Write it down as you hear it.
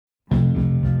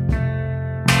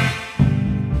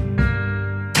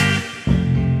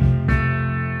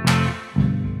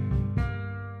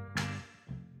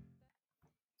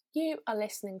You are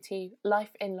listening to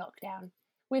Life in Lockdown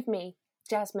with me,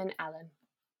 Jasmine Allen.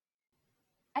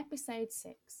 Episode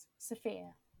 6,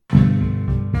 Sophia.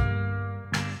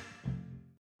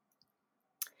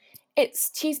 It's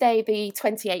Tuesday the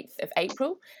 28th of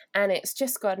April and it's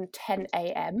just gone 10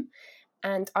 a.m.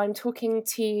 and I'm talking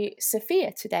to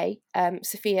Sophia today.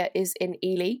 Sophia is in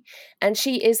Ely and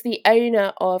she is the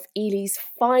owner of Ely's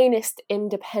finest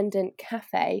independent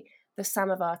cafe, the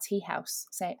Samovar Tea House.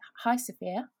 So, hi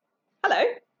Sophia. Hello.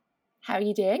 How are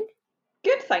you doing?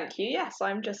 Good, thank you. Yes,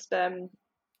 I'm just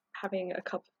having a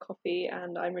cup of coffee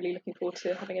and I'm really looking forward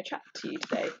to having a chat to you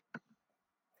today.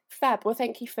 Fab. Well,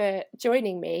 thank you for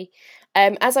joining me.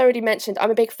 As I already mentioned, I'm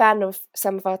a big fan of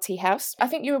Samovar Tea House. I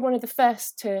think you were one of the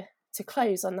first to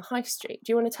close on the high street.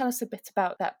 Do you want to tell us a bit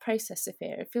about that process,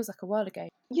 Sophia? It feels like a while ago.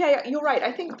 Yeah, you're right.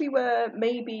 I think we were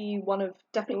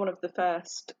definitely one of the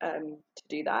first to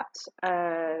do that.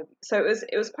 So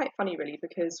it was quite funny, really,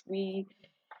 because we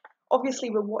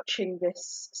obviously were watching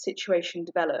this situation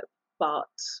develop, but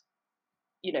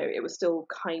it was still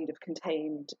kind of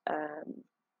contained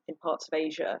in parts of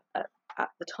Asia at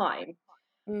the time.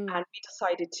 And we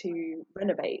decided to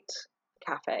renovate the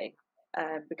cafe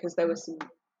because there were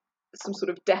some sort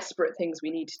of desperate things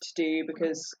we needed to do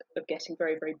because of getting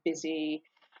very, very busy.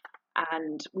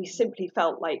 And we simply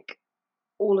felt like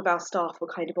all of our staff were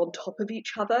kind of on top of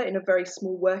each other in a very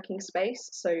small working space.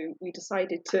 So we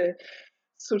decided to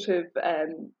sort of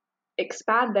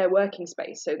expand their working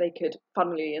space so they could,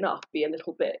 funnily enough, be a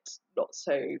little bit not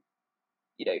so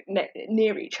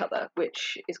near each other,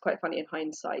 which is quite funny in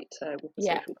hindsight with the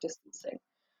social distancing.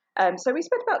 So we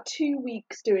spent about 2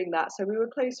 weeks doing that. So we were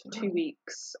closed for 2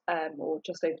 weeks, or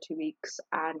just over 2 weeks,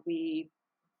 and we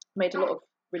made a lot of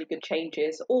really good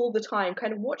changes all the time,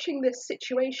 kind of watching this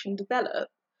situation develop.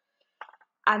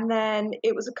 And then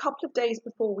it was a couple of days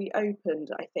before we opened,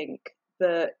 I think,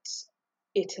 that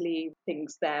Italy,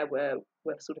 things there were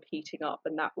sort of heating up,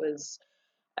 and that was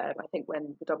I think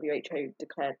when the WHO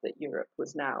declared that Europe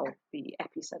was now the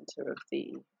epicenter of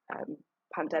the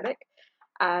pandemic.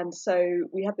 And so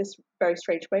we had this very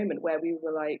strange moment where we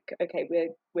were like, okay,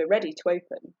 we're ready to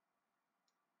open.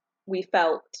 We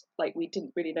felt like we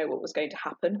didn't really know what was going to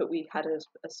happen, but we had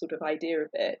a sort of idea of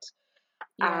it.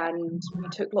 Yeah. And we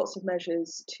took lots of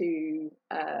measures to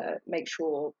make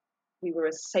sure we were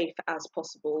as safe as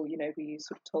possible. We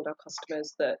sort of told our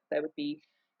customers that there would be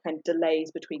kind of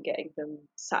delays between getting them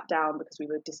sat down because we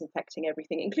were disinfecting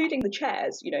everything, including the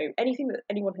chairs. Anything that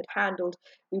anyone had handled,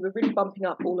 we were really bumping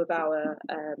up all of our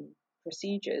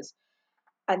procedures.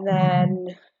 And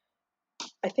then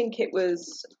I think it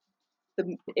was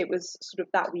sort of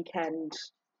that weekend,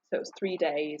 so it was 3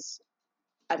 days.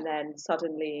 And then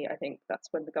suddenly, I think that's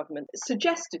when the government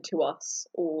suggested to us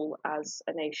all as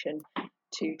a nation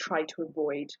to try to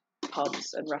avoid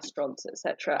pubs and restaurants,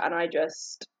 etc. And I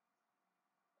just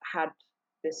had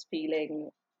this feeling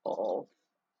of,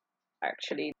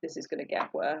 actually, this is going to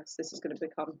get worse. This is going to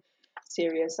become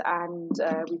serious. And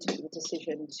we took the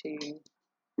decision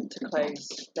to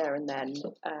close there and then.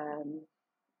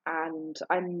 And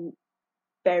I'm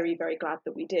very, very glad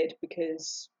that we did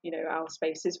because, our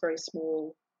space is very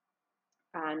small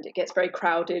and it gets very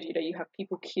crowded. You have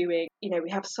people queuing. We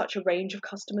have such a range of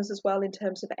customers as well in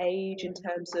terms of age, in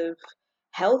terms of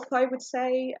health, I would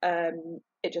say.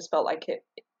 It just felt like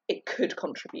it could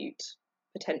contribute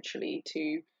potentially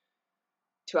to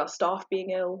our staff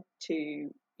being ill, to,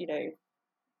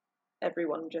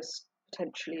 everyone just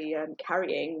potentially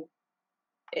carrying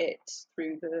it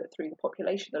through the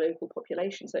population, the local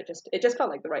population. So it just felt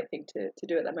like the right thing to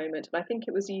do at that moment. And I think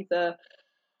it was either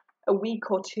a week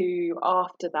or two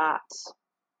after that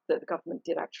the government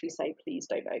did actually say, please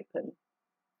don't open.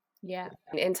 Yeah.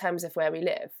 In terms of where we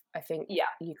live, I think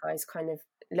you guys kind of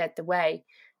led the way.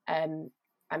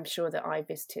 I'm sure that I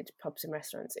visited pubs and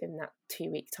restaurants in that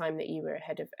 2-week time that you were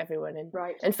ahead of everyone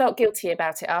and felt guilty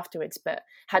about it afterwards, but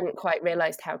hadn't quite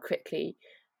realised how quickly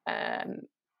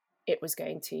it was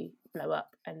going to blow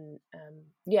up. And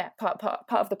part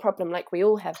of the problem, like we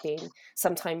all have been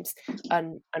sometimes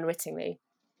unwittingly.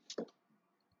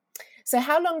 So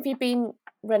how long have you been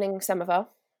running Samovar?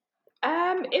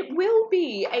 It will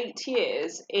be 8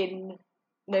 years in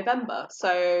November.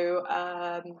 So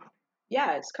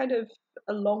it's kind of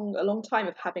a long time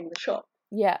of having the shop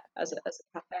as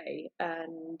a cafe,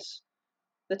 and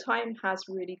the time has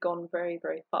really gone very,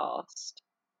 very fast.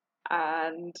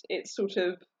 And it's sort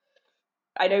of,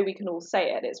 I know we can all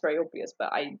say it, it's very obvious,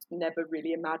 but I never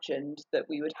really imagined that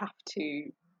we would have to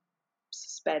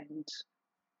suspend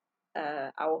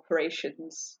our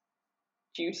operations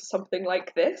due to something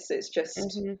like this. It's just,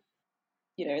 in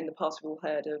the past we've all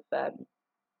heard of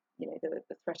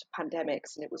the threat of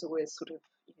pandemics, and it was always sort of,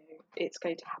 it's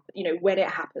going to happen, when it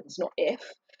happens, not if.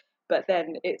 But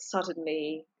then it's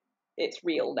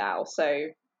real now. So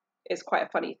it's quite a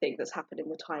funny thing that's happened in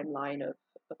the timeline of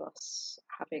us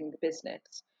having the business.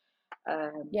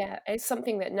 Yeah, it's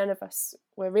something that none of us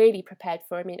were really prepared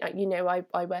for. I mean,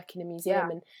 I work in a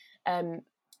museum, and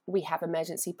we have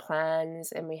emergency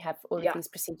plans and we have all of these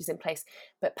procedures in place.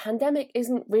 But pandemic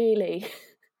isn't really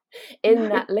in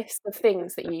that list of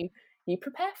things that you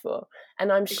prepare for.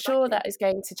 And I'm sure that is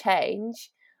going to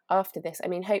change after this. I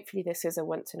mean, hopefully this is a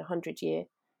once in 100-year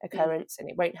occurrence and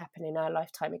it won't happen in our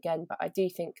lifetime again. But I do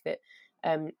think that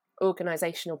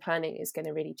organisational planning is going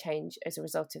to really change as a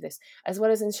result of this, as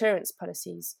well as insurance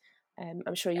policies.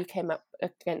 I'm sure you came up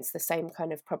against the same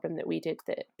kind of problem that we did,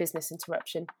 that business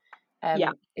interruption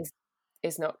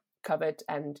is not covered,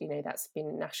 and that's been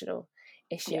a national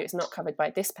issue. It's not covered by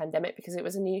this pandemic because it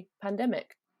was a new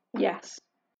pandemic. Yes.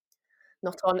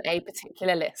 Not on a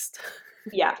particular list.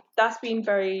 Yeah, that's been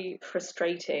very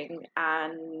frustrating,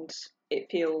 and it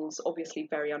feels obviously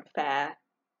very unfair.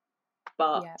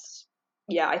 But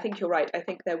I think you're right. I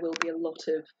think there will be a lot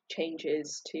of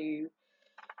changes to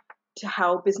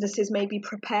how businesses maybe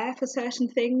prepare for certain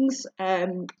things.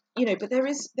 But there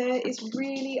is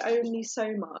really only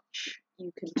so much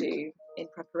you can do in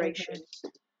preparation.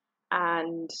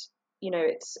 And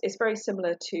it's very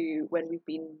similar to when we've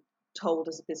been told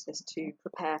as a business to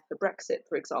prepare for Brexit,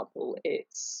 for example.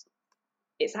 It's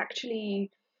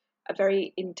actually a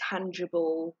very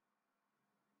intangible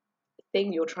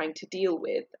thing you're trying to deal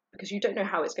with, because you don't know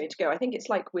how it's going to go. I think it's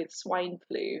like with swine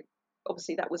flu.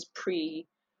 Obviously, that was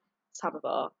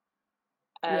pre-Samovar.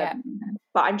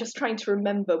 But I'm just trying to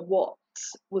remember what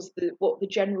the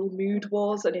general mood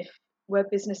was, and if were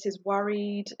businesses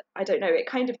worried. I don't know. It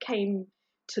kind of came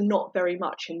to not very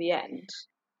much in the end.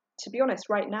 To be honest,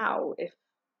 right now, if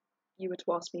you were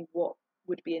to ask me what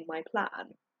would be in my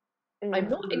plan, I'm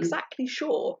not exactly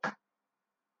sure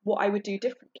what I would do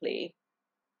differently.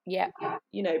 Yeah.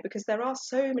 Because there are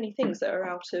so many things that are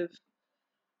out of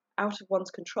one's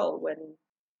control. When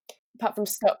apart from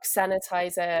stock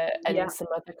sanitizer and some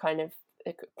other kind of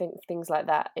things like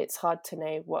that, it's hard to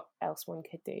know what else one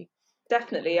could do.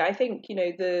 Definitely. I think,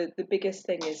 the biggest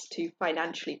thing is to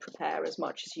financially prepare as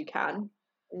much as you can.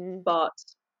 But,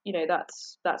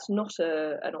 that's not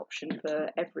an option for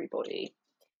everybody.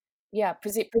 Yeah,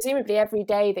 presumably every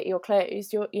day that you're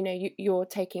closed, you're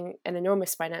taking an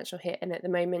enormous financial hit. And at the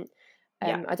moment,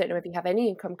 I don't know if you have any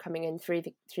income coming in through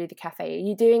the cafe. Are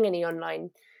you doing any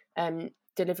online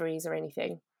deliveries or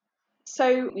anything?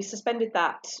 So we suspended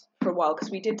that for a while,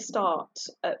 because we did start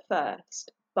at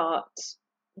first, but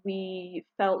we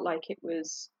felt like it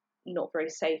was not very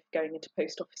safe going into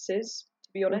post offices, to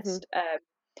be honest.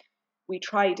 We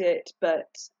tried it, but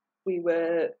we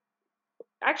were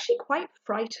actually quite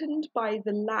frightened by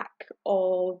the lack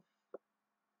of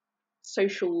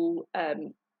social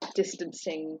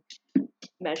distancing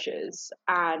measures,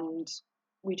 and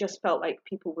we just felt like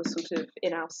people were sort of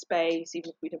in our space,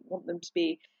 even if we didn't want them to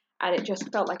be, and it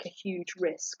just felt like a huge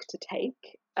risk to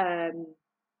take.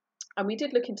 And we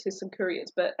did look into some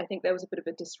couriers, but I think there was a bit of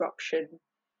a disruption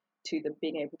to them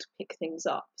being able to pick things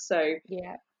up. So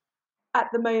at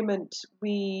the moment,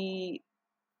 we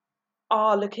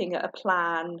are looking at a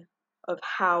plan of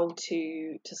how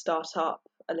to start up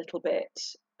a little bit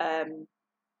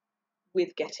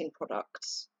with getting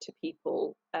products to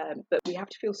people, but we have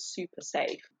to feel super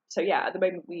safe. So at the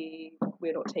moment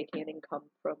we're not taking an income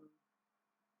from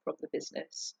the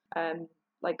business,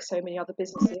 like so many other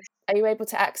businesses. Are you able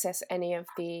to access any of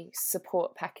the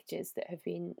support packages that have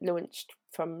been launched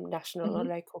from national or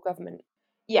local government?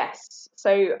 Yes,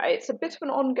 so it's a bit of an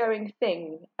ongoing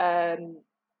thing,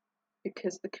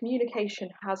 because the communication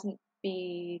hasn't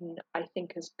been, I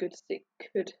think, as good as it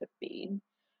could have been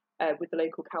with the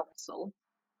local council.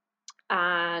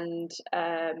 And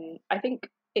I think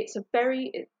it's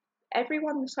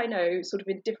everyone that I know, sort of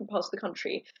in different parts of the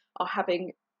country, are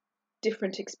having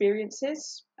different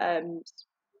experiences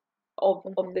of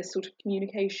this sort of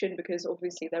communication, because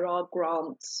obviously there are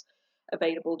grants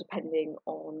available depending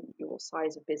on your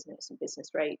size of business and business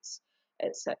rates,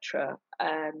 etc.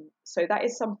 So that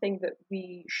is something that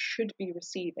we should be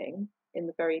receiving in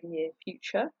the very near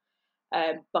future,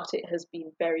 but it has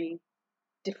been very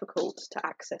difficult to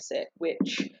access it,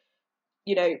 which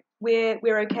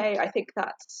we're okay. I think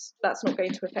that's not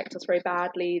going to affect us very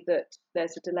badly, that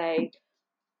there's a delay,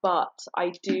 but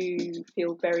I do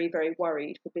feel very, very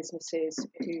worried for businesses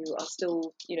who are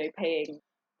still paying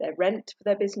their rent for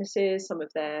their businesses, some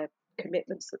of their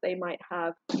commitments that they might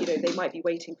have. They might be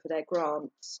waiting for their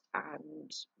grants,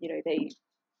 and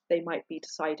they they might be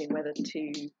deciding whether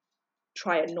to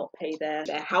try and not pay their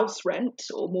house rent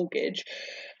or mortgage.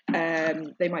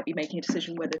 They might be making a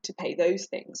decision whether to pay those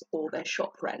things or their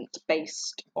shop rent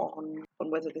based on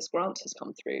whether this grant has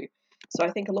come through. So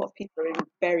I think a lot of people are in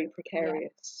very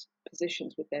precarious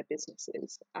positions with their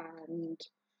businesses, and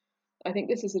I think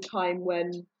this is a time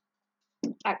when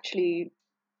actually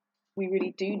we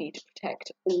really do need to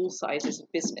protect all sizes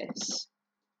of business,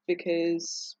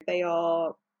 because they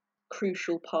are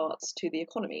crucial parts to the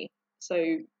economy. So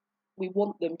we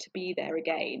want them to be there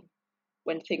again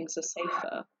when things are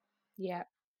safer. Yeah.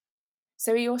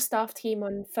 So are your staff team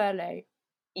on furlough?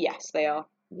 Yes, they are.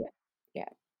 Yeah.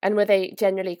 And were they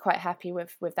generally quite happy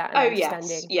with that? Oh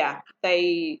yes, yeah,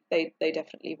 they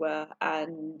definitely were.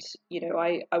 And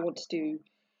I want to do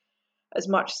as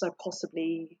much as I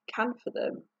possibly can for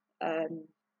them.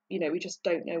 We just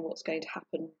don't know what's going to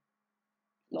happen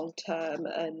long term,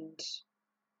 and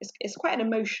it's quite an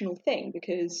emotional thing,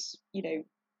 because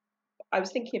I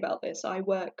was thinking about this. I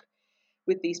work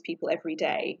with these people every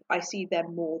day. I see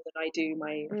them more than I do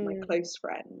my close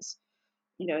friends,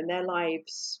 and their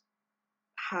lives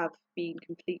have been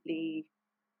completely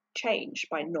changed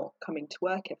by not coming to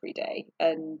work every day,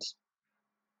 and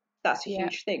that's a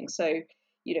huge thing. So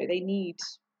they need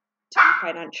to be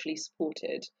financially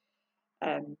supported.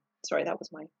 Sorry, that was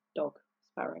my dog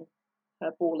sparrowing.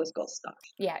 Her ball has got stuck.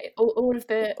 Yeah, all of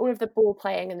the ball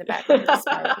playing in the background is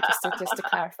sparrowing. just to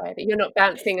clarify that you're not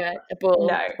bouncing a ball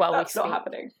while we speak. No, that's not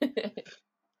happening.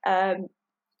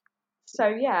 So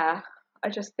yeah, I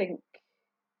just think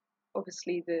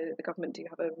obviously the government do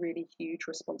have a really huge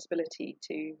responsibility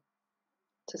to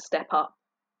step up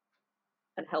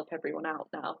and help everyone out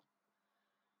now.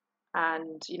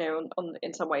 And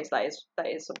in some ways that is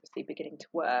obviously beginning to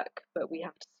work, but we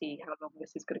have to see how long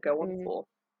this is going to go on for.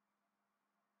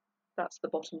 That's the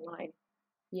bottom line.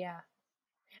 Yeah,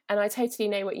 and I totally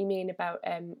know what you mean about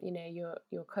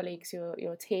your colleagues,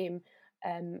 your team.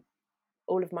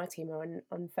 All of my team are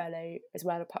on furlough as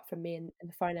well, apart from me and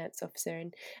the finance officer,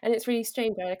 and it's really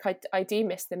strange. I do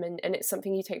miss them, and it's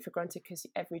something you take for granted, because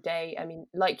every day, I mean,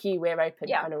 like you, we're open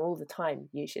kind of all the time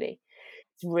usually.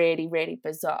 It's really, really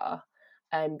bizarre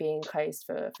being closed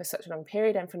for such a long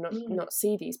period, and for not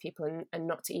see these people, and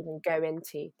not to even go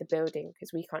into the building,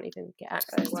 because we can't even get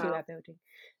access to our building.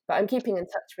 But I'm keeping in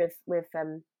touch with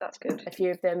that's good, a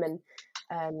few of them, and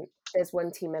there's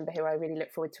one team member who I really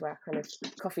look forward to our kind of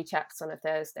coffee chats on a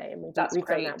Thursday, and we've done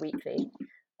that weekly.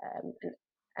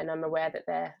 And I'm aware that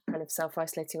they're kind of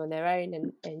self-isolating on their own,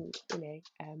 and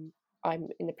I'm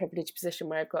in a privileged position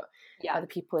where I've got other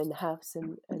people in the house,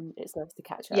 and it's nice to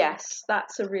catch up. Yes,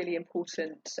 that's a really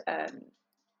important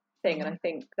thing, and I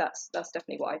think that's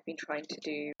definitely what I've been trying to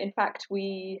do. In fact,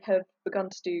 we have begun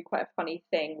to do quite a funny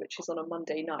thing, which is on a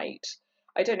Monday night.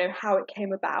 I don't know how it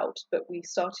came about, but we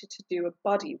started to do a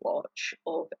buddy watch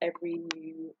of every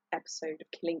new episode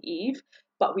of Killing Eve,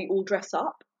 but we all dress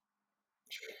up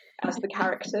as the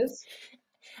characters.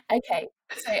 Okay,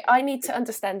 so I need to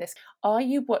understand this. Are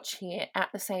you watching it at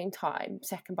the same time,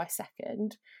 second by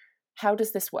second? How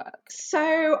does this work?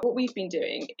 So what we've been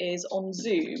doing is on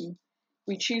Zoom,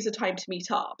 we choose a time to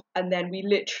meet up, and then we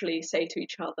literally say to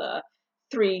each other,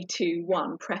 3, 2,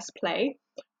 1, press play.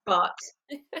 But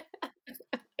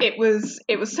it was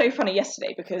so funny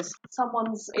yesterday, because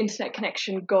someone's internet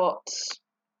connection got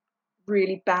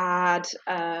really bad.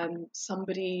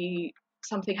 Something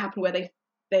happened where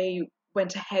they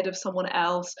went ahead of someone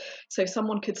else, so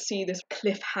someone could see this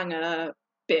cliffhanger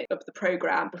bit of the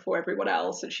program before everyone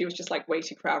else, and she was just like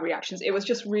waiting for our reactions. It was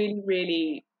just really,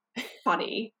 really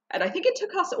funny, and I think it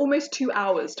took us almost 2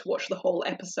 hours to watch the whole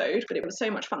episode, but it was so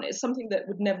much fun. It's something that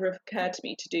would never have occurred to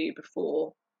me to do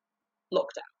before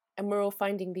lockdown. And we're all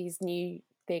finding these new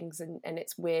things, and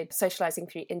it's weird socializing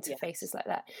through interfaces like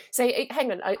that. So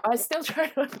hang on, I still try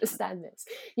to understand this.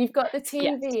 You've got the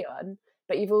TV on,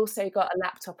 but you've also got a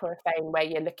laptop or a phone where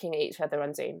you're looking at each other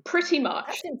on Zoom. Pretty much.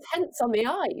 That's intense on the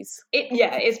eyes.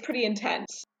 It's pretty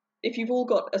intense. If you've all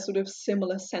got a sort of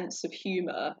similar sense of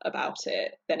humour about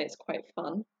it, then it's quite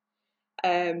fun.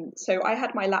 So I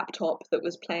had my laptop that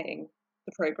was playing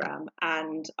the programme,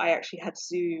 and I actually had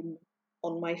Zoom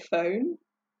on my phone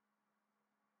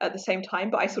at the same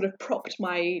time, but I sort of propped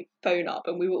my phone up,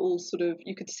 and we were all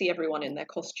you could see everyone in their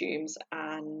costumes,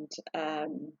 and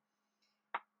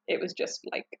it was just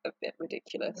like a bit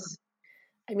ridiculous.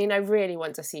 I mean, I really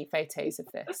want to see photos of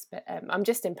this, but I'm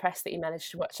just impressed that you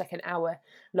managed to watch like an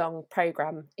hour-long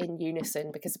programme in unison,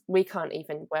 because we can't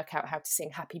even work out how to sing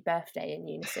Happy Birthday in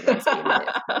unison in 2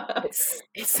 minutes.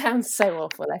 It sounds so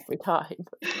awful every time.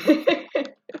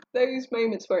 Those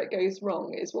moments where it goes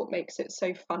wrong is what makes it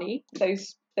so funny.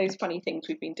 Those those funny things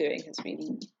we've been doing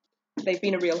they've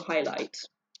been a real highlight,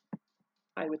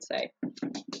 I would say.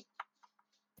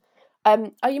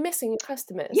 Are you missing your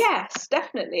customers? Yes,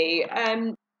 definitely.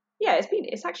 Yeah,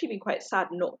 it's actually been quite sad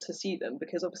not to see them,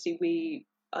 because obviously we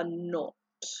are not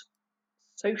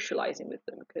socializing with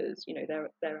them, because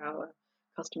they're our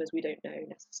customers. We don't know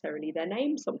necessarily their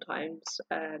names sometimes.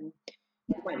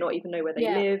 We might not even know where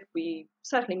they live. We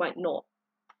certainly might not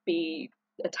be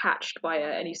attached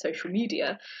via any social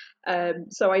media.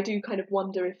 So I do kind of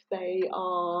wonder if they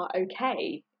are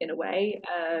okay in a way.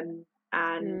 And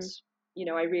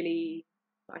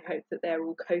I hope that they're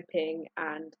all coping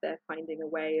and they're finding a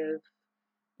way of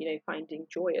finding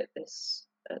joy at this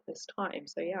time.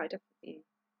 So yeah, I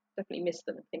definitely miss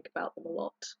them and think about them a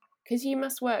lot. Because you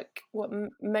must work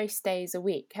most days a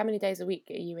week. How many days a week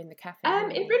are you in the cafe?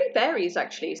 It really varies,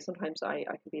 actually. Sometimes I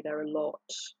can be there a lot.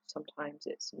 Sometimes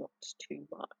it's not too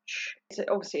much.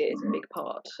 Obviously, it is a big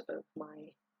part of my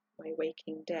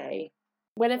waking day.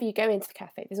 Whenever you go into the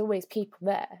cafe, there's always people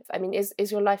there. I mean,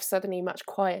 is your life suddenly much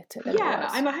quieter than it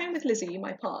was? I'm at home with Lizzie,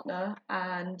 my partner,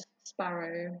 and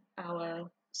Sparrow,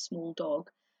 our small dog.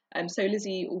 So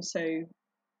Lizzie also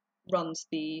runs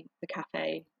the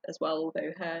cafe as well,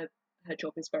 although her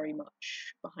job is very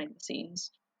much behind the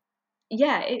scenes.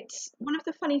 Yeah, it's one of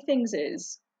the funny things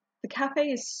is the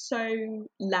cafe is so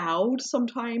loud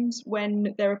sometimes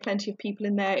when there are plenty of people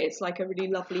in there. It's like a really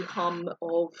lovely hum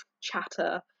of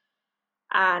chatter.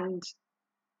 And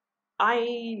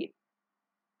I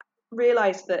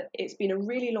realised that it's been a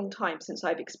really long time since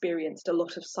I've experienced a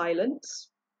lot of silence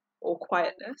or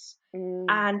quietness.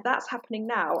 And that's happening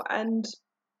now. And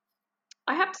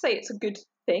I have to say it's a good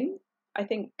thing. I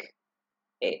think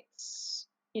it's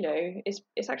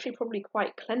it's actually probably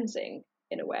quite cleansing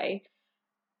in a way,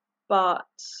 but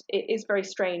it is very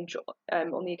strange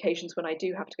on the occasions when I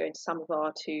do have to go into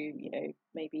Samovar to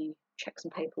maybe check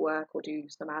some paperwork or do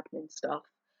some admin stuff.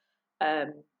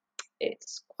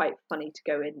 It's quite funny to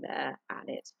go in there and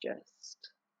it's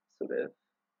just sort of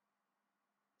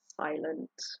silent.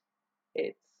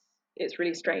 It's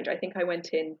really strange. I think I went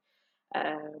in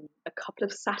a couple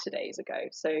of Saturdays ago,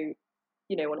 so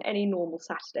on any normal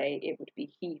Saturday, it would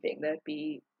be heaving. There'd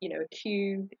be, a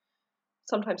queue,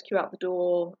 sometimes queue out the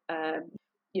door.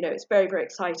 It's very, very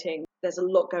exciting. There's a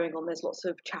lot going on. There's lots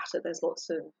of chatter. There's lots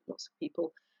of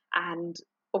people. And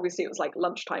obviously it was like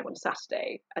lunchtime on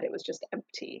Saturday and it was just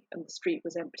empty and the street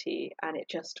was empty and it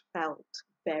just felt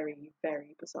very,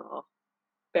 very bizarre,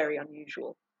 very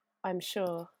unusual. I'm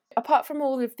sure. Apart from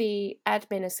all of the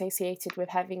admin associated with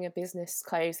having a business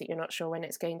closed that you're not sure when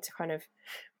it's going to kind of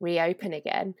reopen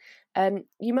again,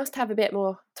 you must have a bit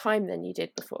more time than you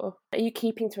did before. Are you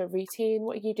keeping to a routine?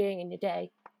 What are you doing in your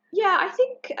day? Yeah, I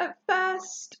think at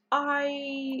first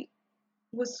I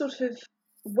was sort of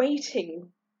waiting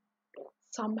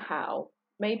somehow.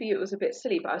 Maybe it was a bit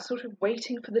silly, but I was sort of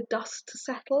waiting for the dust to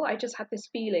settle. I just had this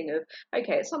feeling of,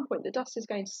 okay, at some point the dust is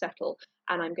going to settle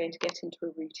and I'm going to get into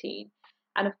a routine.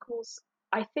 And of course,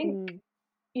 I think,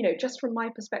 just from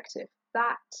my perspective,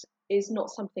 that is not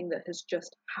something that has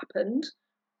just happened.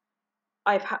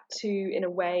 I've had to, in a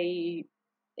way,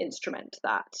 instrument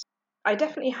that. I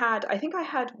think I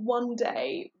had one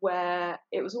day where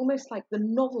it was almost like the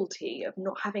novelty of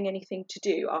not having anything to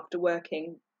do after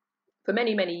working for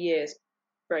many, many years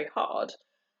very hard.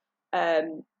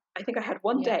 I think I had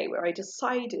one day where I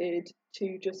decided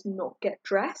to just not get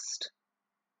dressed.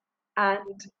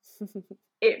 And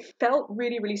it felt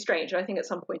really, really strange. And I think at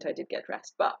some point I did get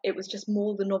dressed, but it was just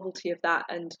more the novelty of that.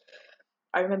 And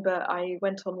I remember I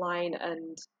went online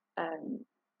and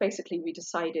basically we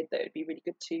decided that it'd be really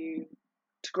good to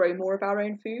grow more of our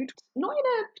own food. Not in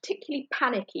a particularly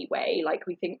panicky way, like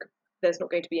we think there's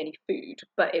not going to be any food,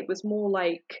 but it was more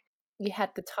like... You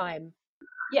had the time.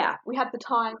 Yeah, we had the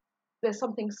time. There's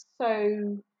something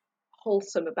so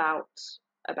wholesome about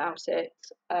it.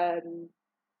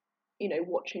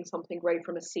 Watching something grow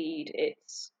from a seed,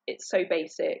 it's so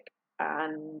basic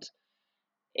and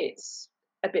it's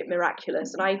a bit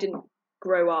miraculous. And I didn't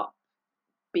grow up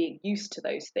being used to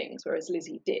those things, whereas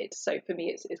Lizzie did. So for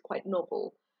me, it's quite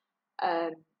novel.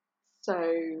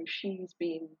 So she's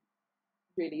been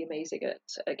really amazing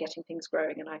at getting things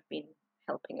growing, and I've been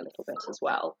helping a little bit as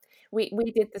well. We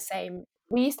did the same.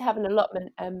 We used to have an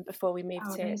allotment before we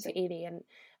moved to Ely,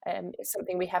 and it's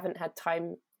something we haven't had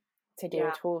time to do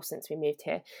at all since we moved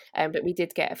here. But we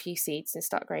did get a few seeds and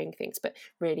start growing things. But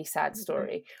really sad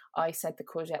story. I said the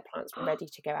courgette plants were ready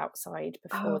to go outside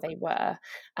before they were,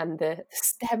 and the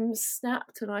stems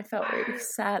snapped, and I felt really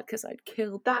sad because I'd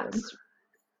killed them.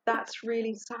 That's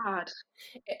really sad.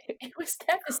 It was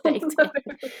devastating. Oh,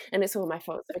 no. And it's all my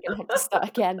fault, so we're going to have to start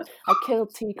again. I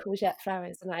killed 2 courgette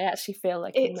flowers and I actually feel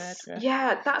like a murderer.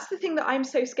 Yeah, that's the thing that I'm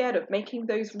so scared of, making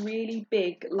those really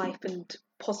big life and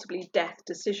possibly death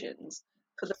decisions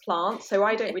for the plant. So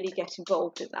I don't really get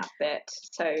involved in that bit.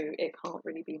 So it can't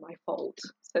really be my fault.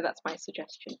 So that's my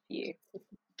suggestion for you.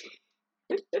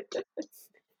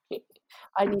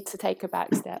 I need to take a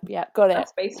back step. Yeah, got it.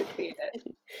 That's basically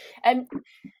it.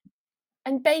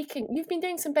 And baking, you've been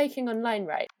doing some baking online,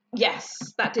 right?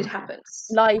 Yes, that did happen.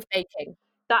 Live baking.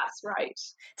 That's right.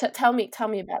 Tell me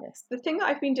about this. The thing that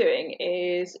I've been doing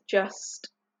is just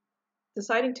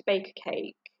deciding to bake a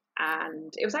cake,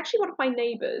 and it was actually one of my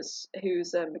neighbours,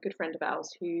 who's a good friend of ours,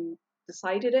 who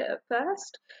decided it at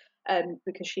first,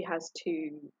 because she has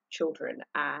 2 children,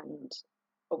 and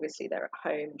obviously they're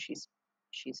at home. She's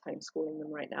homeschooling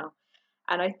them right now,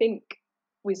 and I think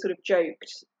we sort of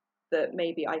joked that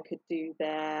maybe I could do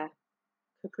their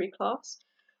cookery class.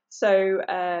 So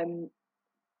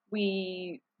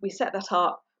we set that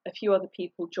up. A few other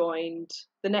people joined.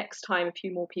 The next time, a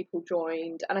few more people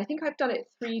joined, and I think I've done it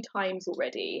 3 times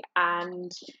already,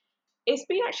 and it's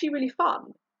been actually really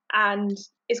fun. And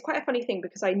it's quite a funny thing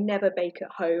because I never bake at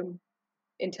home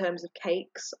in terms of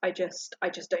cakes. I just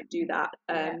don't do that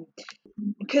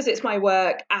because it's my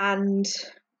work. And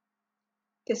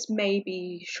this may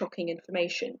be shocking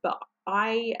information, but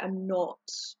I am not,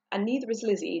 and neither is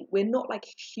Lizzie, we're not like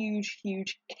huge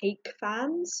cake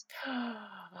fans.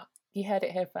 You heard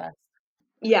it here first.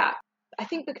 Yeah, I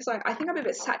think because I think I'm a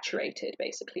bit saturated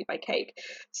basically by cake.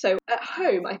 So at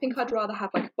home, I think I'd rather have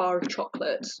like a bar of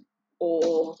chocolate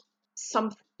or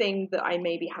something that I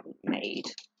maybe haven't made.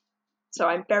 So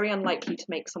I'm very unlikely to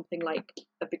make something like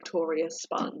a Victoria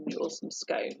sponge or some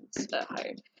scones at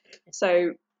home.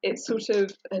 So it sort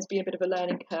of has been a bit of a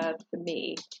learning curve for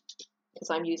me because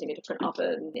I'm using a different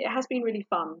oven. It has been really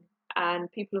fun,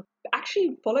 and people have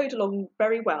actually followed along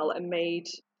very well and made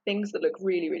things that look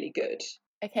really, really good.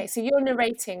 Okay, so you're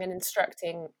narrating and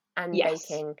instructing and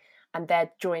baking, and they're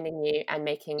joining you and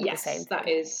making the same thing.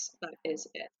 Yes, that is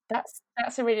it.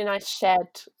 That's a really nice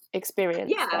shared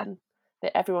experience then,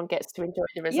 that everyone gets to enjoy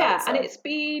the results. Yeah, and it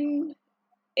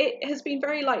has been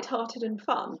very light-hearted and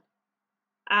fun.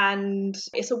 And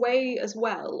it's a way as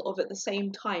well of at the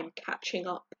same time catching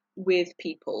up with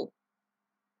people.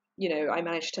 You know, I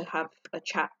managed to have a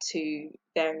chat to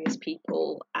various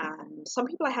people, and some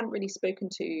people I hadn't really spoken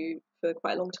to for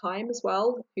quite a long time as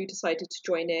well, who decided to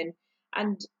join in.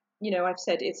 And, you know, I've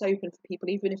said it's open for people,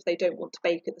 even if they don't want to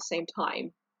bake at the same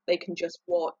time, they can just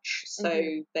watch, so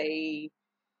they,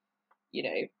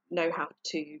 you know how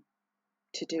to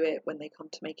do it when they come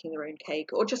to making their own cake,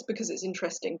 or just because it's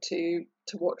interesting to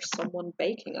watch someone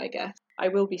baking, I guess. I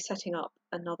will be setting up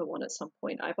another one at some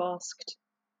point. I've asked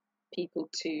people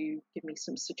to give me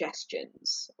some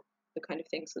suggestions, the kind of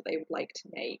things that they would like to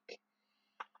make.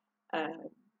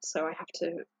 So I have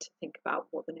to think about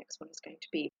what the next one is going to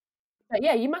be. But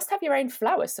yeah, you must have your own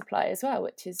flour supply as well,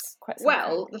 which is quite something.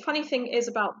 Well, the funny thing is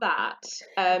about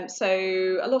that, so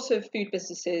a lot of food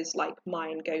businesses like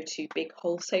mine go to big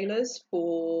wholesalers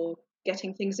for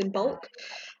getting things in bulk.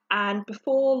 And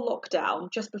before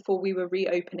lockdown, just before we were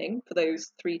reopening for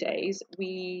those 3 days,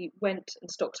 we went and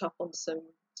stocked up on some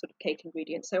sort of cake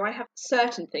ingredients. So I have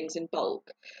certain things in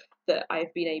bulk that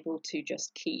I've been able to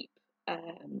just keep,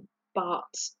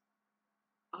 but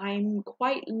I'm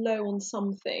quite low on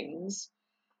some things,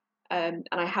 and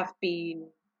I have been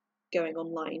going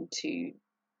online to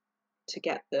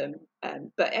get them.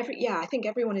 But I think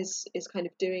everyone is kind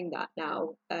of doing that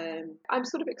now. I'm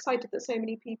sort of excited that so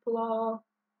many people are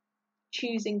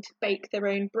choosing to bake their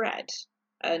own bread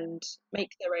and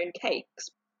make their own cakes.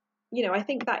 You know, I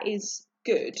think that is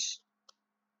good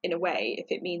in a way if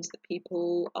it means that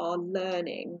people are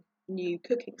learning new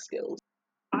cooking skills.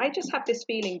 I just have this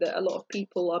feeling that a lot of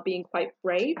people are being quite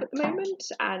brave at the moment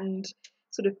and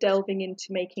sort of delving into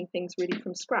making things really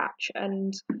from scratch.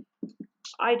 And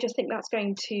I just think that's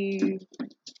going to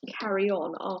carry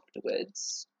on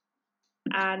afterwards.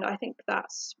 And I think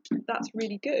that's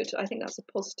really good. I think that's a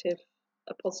positive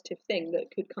thing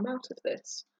that could come out of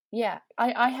this. Yeah,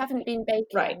 I haven't been baking.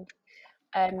 Right.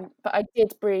 But I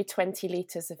did brew 20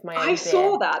 litres of my own beer. I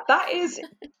saw that.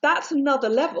 That's another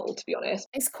level, to be honest.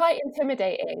 It's quite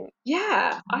intimidating.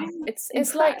 Yeah,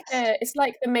 it's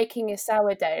like the making a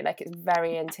sourdough. Like, it's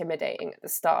very intimidating at the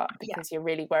start because you're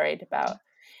really worried about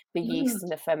the yeast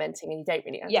and the fermenting, and you don't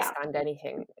really understand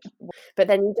anything. But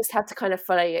then you just have to kind of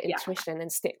follow your intuition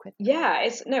and stick with it. Yeah,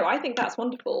 I think that's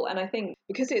wonderful. And I think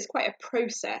because it's quite a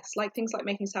process, like things like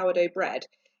making sourdough bread,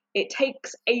 it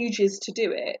takes ages to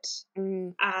do it.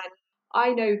 And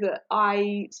I know that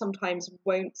I sometimes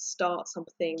won't start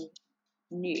something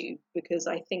new because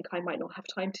I think I might not have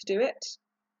time to do it.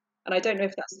 And I don't know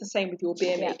if that's the same with your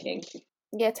beer making.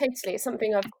 Yeah, totally. It's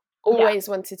something I've always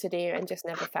wanted to do and just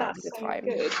never found the time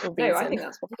or reason. No, I think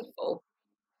that's wonderful.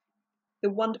 The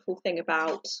wonderful thing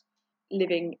about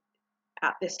living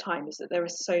at this time is that there are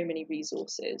so many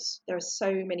resources. There are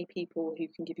so many people who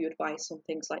can give you advice on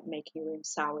things like making your own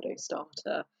sourdough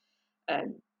starter,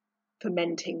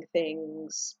 fermenting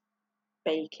things,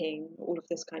 baking, all of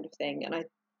this kind of thing. And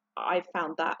I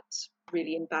found that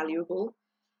really invaluable.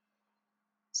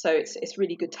 So it's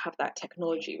really good to have that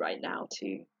technology right now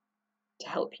to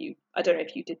help you. I don't know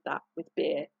if you did that with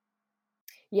beer.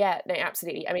 Yeah, no,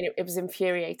 absolutely. I mean, it was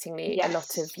infuriatingly a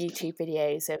lot of YouTube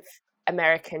videos of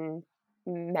American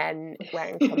men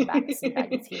wearing combats and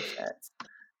baggy t-shirts.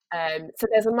 So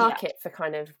there's a market for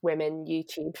kind of women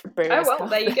YouTube brewers. Oh, well,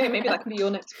 there you go. Maybe that can be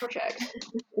your next project.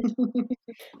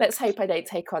 Let's hope I don't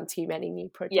take on too many new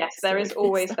projects. Yes, there is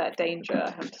always that danger,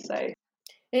 I have to say.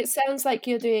 It sounds like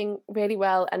you're doing really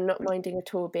well and not minding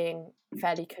at all being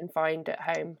fairly confined at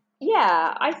home.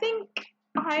 Yeah, I think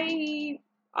I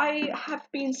have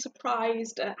been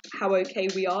surprised at how okay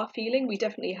we are feeling. We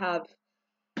definitely have,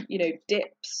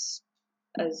 dips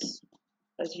as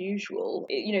usual.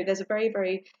 There's a very,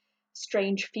 very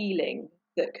strange feeling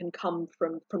that can come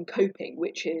from coping,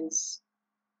 which is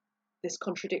this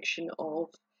contradiction of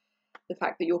the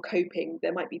fact that you're coping.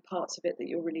 There might be parts of it that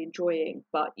you're really enjoying,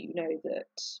 but you know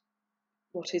that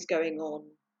what is going on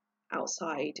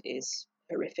outside is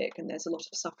horrific and there's a lot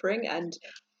of suffering, and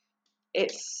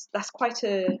that's quite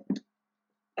a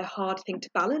hard thing to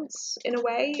balance in a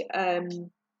way.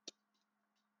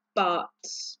 But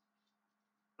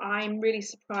I'm really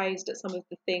surprised at some of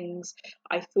the things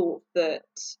I thought that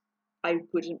I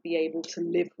wouldn't be able to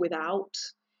live without,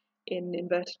 in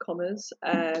inverted commas.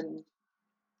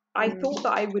 I thought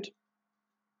that I would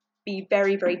be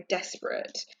very, very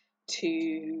desperate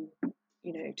to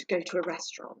go to a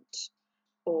restaurant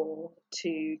or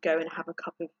to go and have a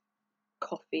cup of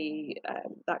coffee,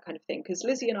 that kind of thing. Because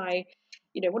Lizzie and I,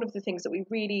 one of the things that we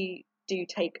really do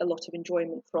take a lot of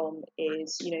enjoyment from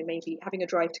is, maybe having a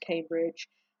drive to Cambridge,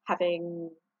 having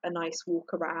a nice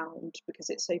walk around because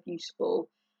it's so beautiful,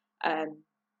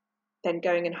 then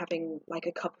going and having like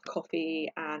a cup of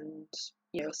coffee and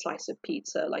a slice of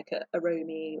pizza, like a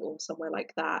Romy or somewhere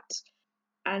like that.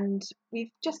 And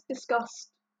we've just discussed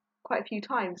quite a few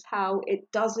times how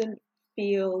it doesn't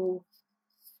feel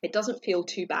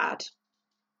too bad.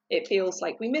 It feels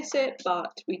like we miss it,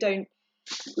 but we don't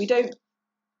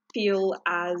feel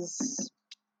as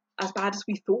bad as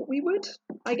we thought we would.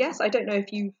 I guess I don't know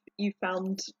if you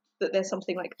found that there's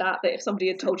something like that if somebody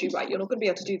had told you, right, you're not going to be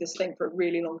able to do this thing for a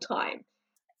really long time.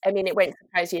 I mean, it won't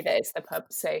surprise you that it's the pub.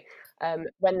 So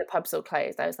when the pubs all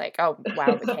closed, I was like, oh,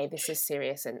 wow, okay, this is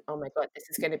serious. And oh my God, this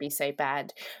is going to be so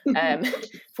bad.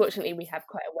 Fortunately, we have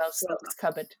quite a well-stocked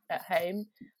cupboard at home.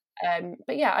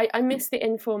 But yeah, I miss the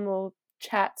informal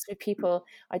chats with people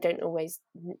I don't always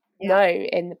know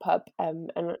in the pub.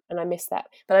 And I miss that.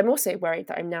 But I'm also worried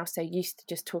that I'm now so used to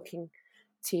just talking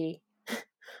to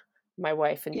my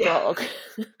wife and dog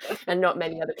and not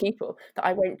many other people that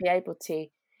I won't be able to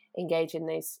engage in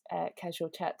those casual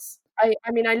chats. I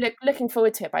mean, looking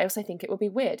forward to it, but I also think it will be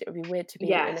weird. It would be weird to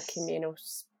be in a communal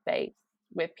space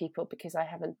with people because I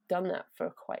haven't done that for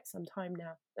quite some time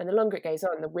now. And the longer it goes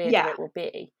on, the weirder it will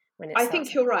be when I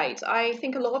think you're right. I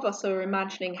think a lot of us are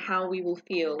imagining how we will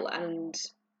feel, and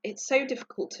it's so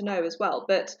difficult to know as well.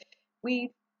 But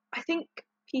I think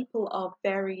people are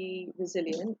very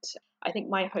resilient. I think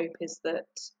my hope is that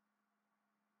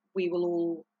we will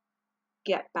all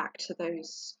get back to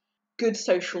those good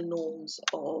social norms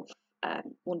of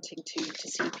wanting to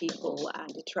see people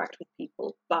and interact with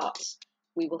people, but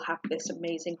we will have this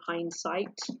amazing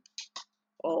hindsight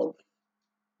of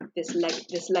this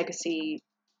legacy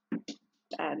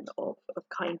of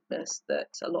kindness that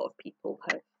a lot of people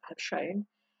have shown.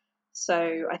 So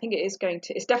I think it's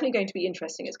definitely going to be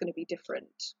interesting. It's going to be different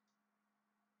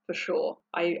for sure.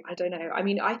 I don't know. I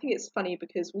mean, I think it's funny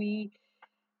because we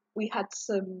had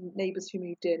some neighbours who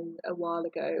moved in a while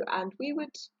ago, and we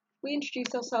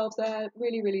introduced ourselves. They're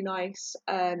really, really nice.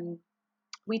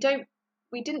 We didn't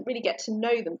really get to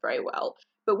know them very well,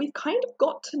 but we've kind of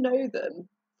got to know them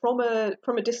from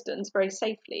a distance very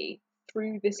safely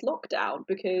through this lockdown,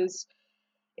 because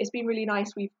it's been really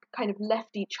nice. We've kind of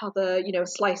left each other, a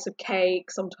slice of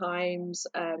cake sometimes.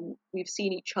 We've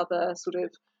seen each other sort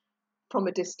of from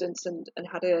a distance and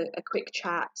had a quick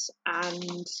chat,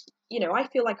 and I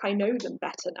feel like I know them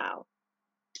better now,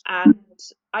 and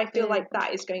I feel like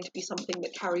that is going to be something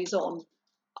that carries on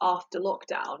after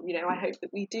lockdown, I hope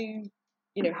that we do,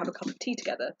 have a cup of tea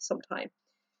together sometime.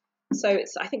 So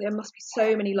I think there must be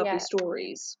so many lovely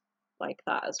stories like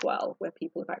that as well, where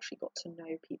people have actually got to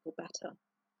know people better.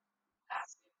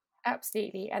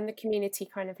 Absolutely. And the community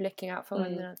kind of looking out for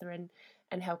one another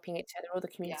and helping each other, all the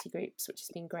community groups, which has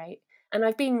been great. And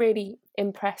I've been really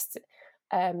impressed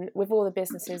with all the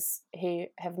businesses who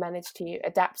have managed to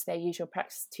adapt their usual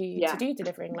practice to do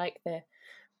delivering, like the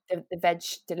veg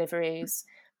deliveries,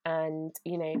 and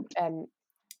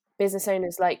business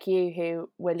owners like you who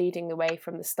were leading the way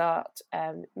from the start,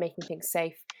 making things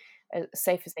safe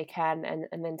as they can,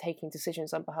 and then taking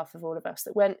decisions on behalf of all of us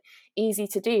that weren't easy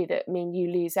to do, that mean you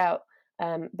lose out,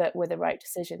 but were the right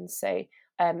decisions. So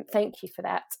thank you for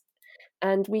that.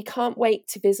 And we can't wait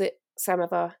to visit some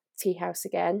of our tea house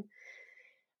again.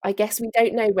 I guess we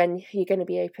don't know when you're going to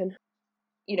be open.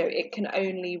 It can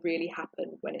only really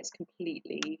happen when it's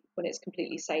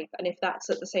completely safe. And if that's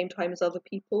at the same time as other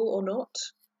people or not,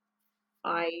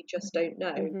 I just don't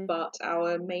know. But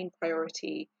our main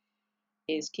priority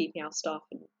is keeping our staff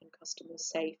and customers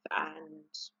safe,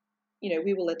 and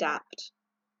we will adapt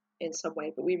in some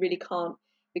way, but we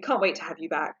can't wait to have you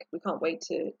back. We can't wait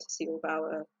to see all of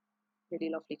our really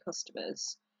lovely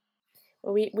customers.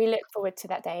 Well, we look forward to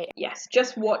that day. Yes,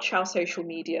 just watch our social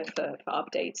media for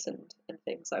updates and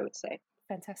things, I would say.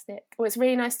 Fantastic. Well, it's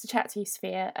really nice to chat to you,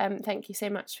 Sophia. Thank you so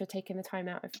much for taking the time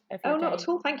out of your day. Not at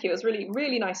all. Thank you. It was really,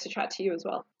 really nice to chat to you as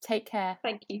well. Take care.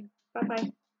 Thank you.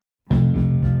 Bye-bye.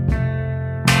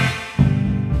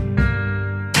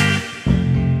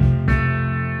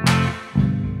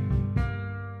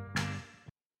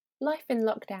 Life in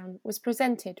Lockdown was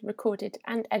presented, recorded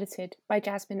and edited by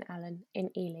Jasmine Allen in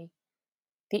Ely.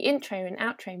 The intro and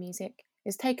outro music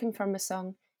is taken from a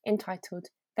song entitled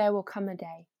There Will Come a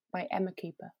Day by Emma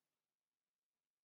Cooper.